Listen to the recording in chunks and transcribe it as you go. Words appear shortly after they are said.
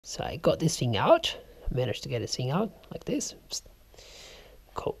So I got this thing out, managed to get this thing out like this.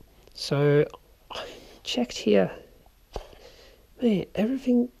 Cool. So I checked here. Man,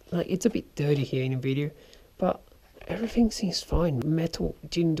 everything, like, it's a bit dirty here in the video, but everything seems fine. Metal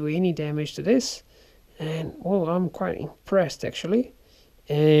didn't do any damage to this, and well, I'm quite impressed actually.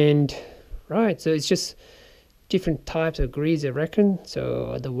 And right, so it's just different types of grease, I reckon.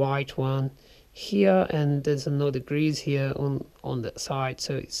 So the white one here, and there's another grease here on the side,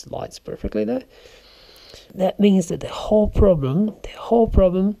 so it slides perfectly there. That means that the whole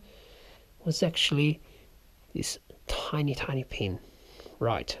problem was actually this tiny pin.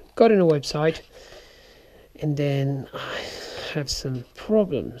 Right, got in a website, and then I have some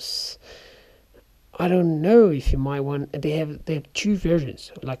problems. I don't know if you might want. They have two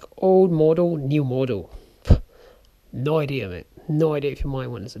versions, like old model, new model. No idea, man. No idea if you might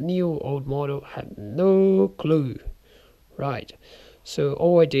want. It's a new or old model. Have no clue. Right. So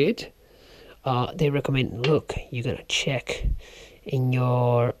all I did, they recommend, look, you're gonna check in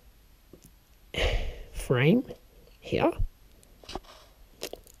your frame here.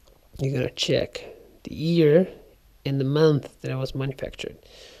 You're gonna check the year and the month that it was manufactured.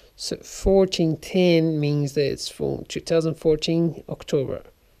 So 1410 means that it's from 2014 October,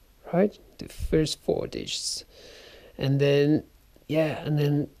 right? The first 4 digits. And then, yeah, and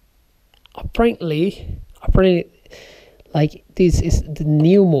then apparently, like, this is the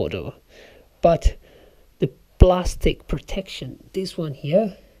new model, but the plastic protection, this one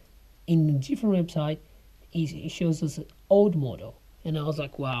here, in a different website, it shows us an old model. And I was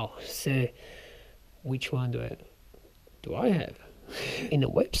like, wow, so which one do I have? In the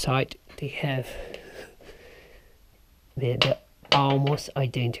website, they're almost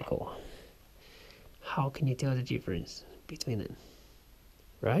identical. How can you tell the difference between them,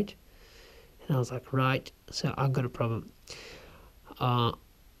 right? And I was like, right, so I've got a problem. I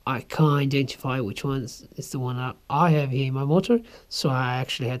can't identify which one is the one that I have here in my motor, so I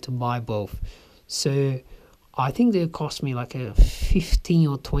actually had to buy both. So I think they cost me like a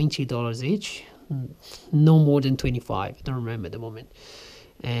 $15 or $20 each, no more than 25. I don't remember at the moment.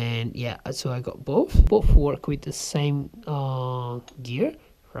 And yeah, so I got both work with the same gear,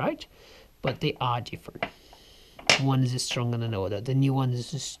 right? But they are different. One is stronger than the other. The new one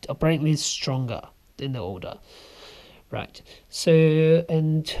is just apparently stronger than the older, right? So,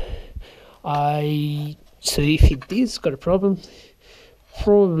 and so if it is got a problem,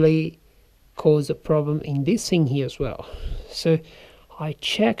 probably cause a problem in this thing here as well. So I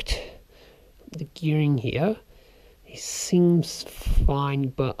checked the gearing here. It seems fine,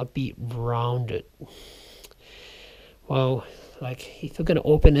 but a bit rounded. Well, like, if you're gonna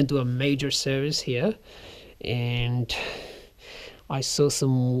open and do a major service here, and I saw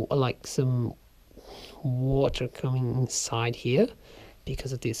some water coming inside here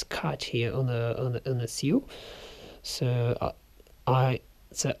because of this cut here on the seal. So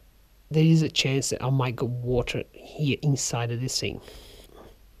so there is a chance that I might get water here inside of this thing.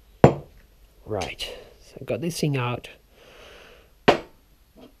 Right, so I got this thing out.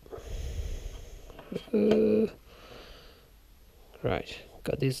 Right,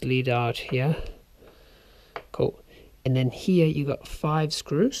 got this lid out here. Cool. And then here you got 5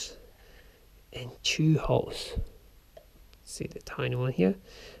 screws and 2 holes. See the tiny one here?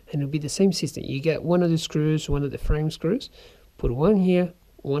 And it'll be the same system. You get one of the screws, one of the frame screws, put one here,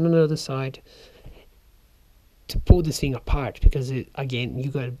 one on the other side to pull this thing apart, because again,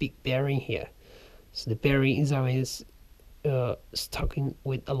 you got a big bearing here. So the bearing is always stuck in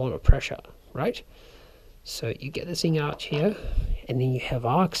with a lot of pressure, right? So you get this thing out here, and then you have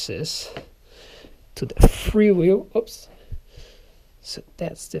access to the freewheel. Oops. So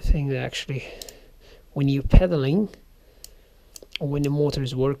that's the thing that actually, when you're pedaling or when the motor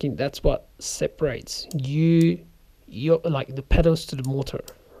is working, that's what separates your like the pedals to the motor,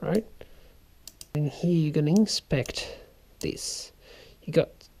 right? And here you're gonna inspect this. You got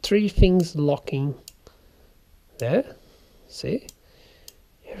 3 things locking there. See,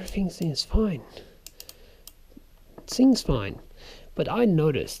 everything seems fine. It seems fine, but I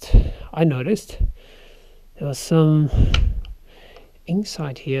noticed there was some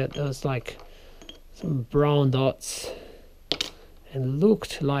inside here. There was like some brown dots, and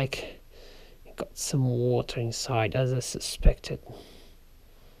looked like it got some water inside, as I suspected.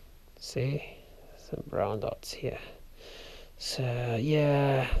 See, some brown dots here. So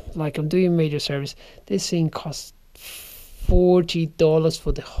yeah, like, I'm doing major service. This thing costs $40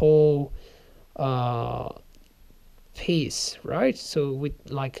 for the whole piece, right? So with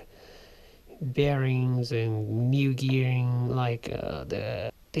like bearings and new gearing, like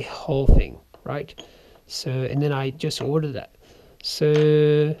the whole thing, right? So, and then I just ordered that.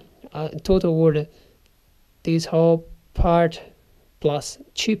 So total order this whole part plus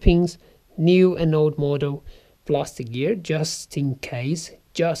two pins, new and old model, plus the gear, just in case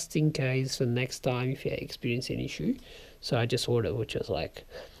for next time if you experience an issue. So I just ordered, which was like,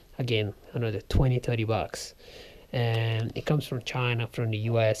 again, another 20-30 bucks, and it comes from China, from the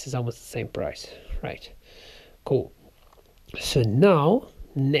US. It's almost the same price, right? Cool. So now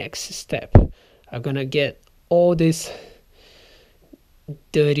next step, I'm gonna get all this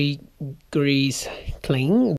dirty grease clean,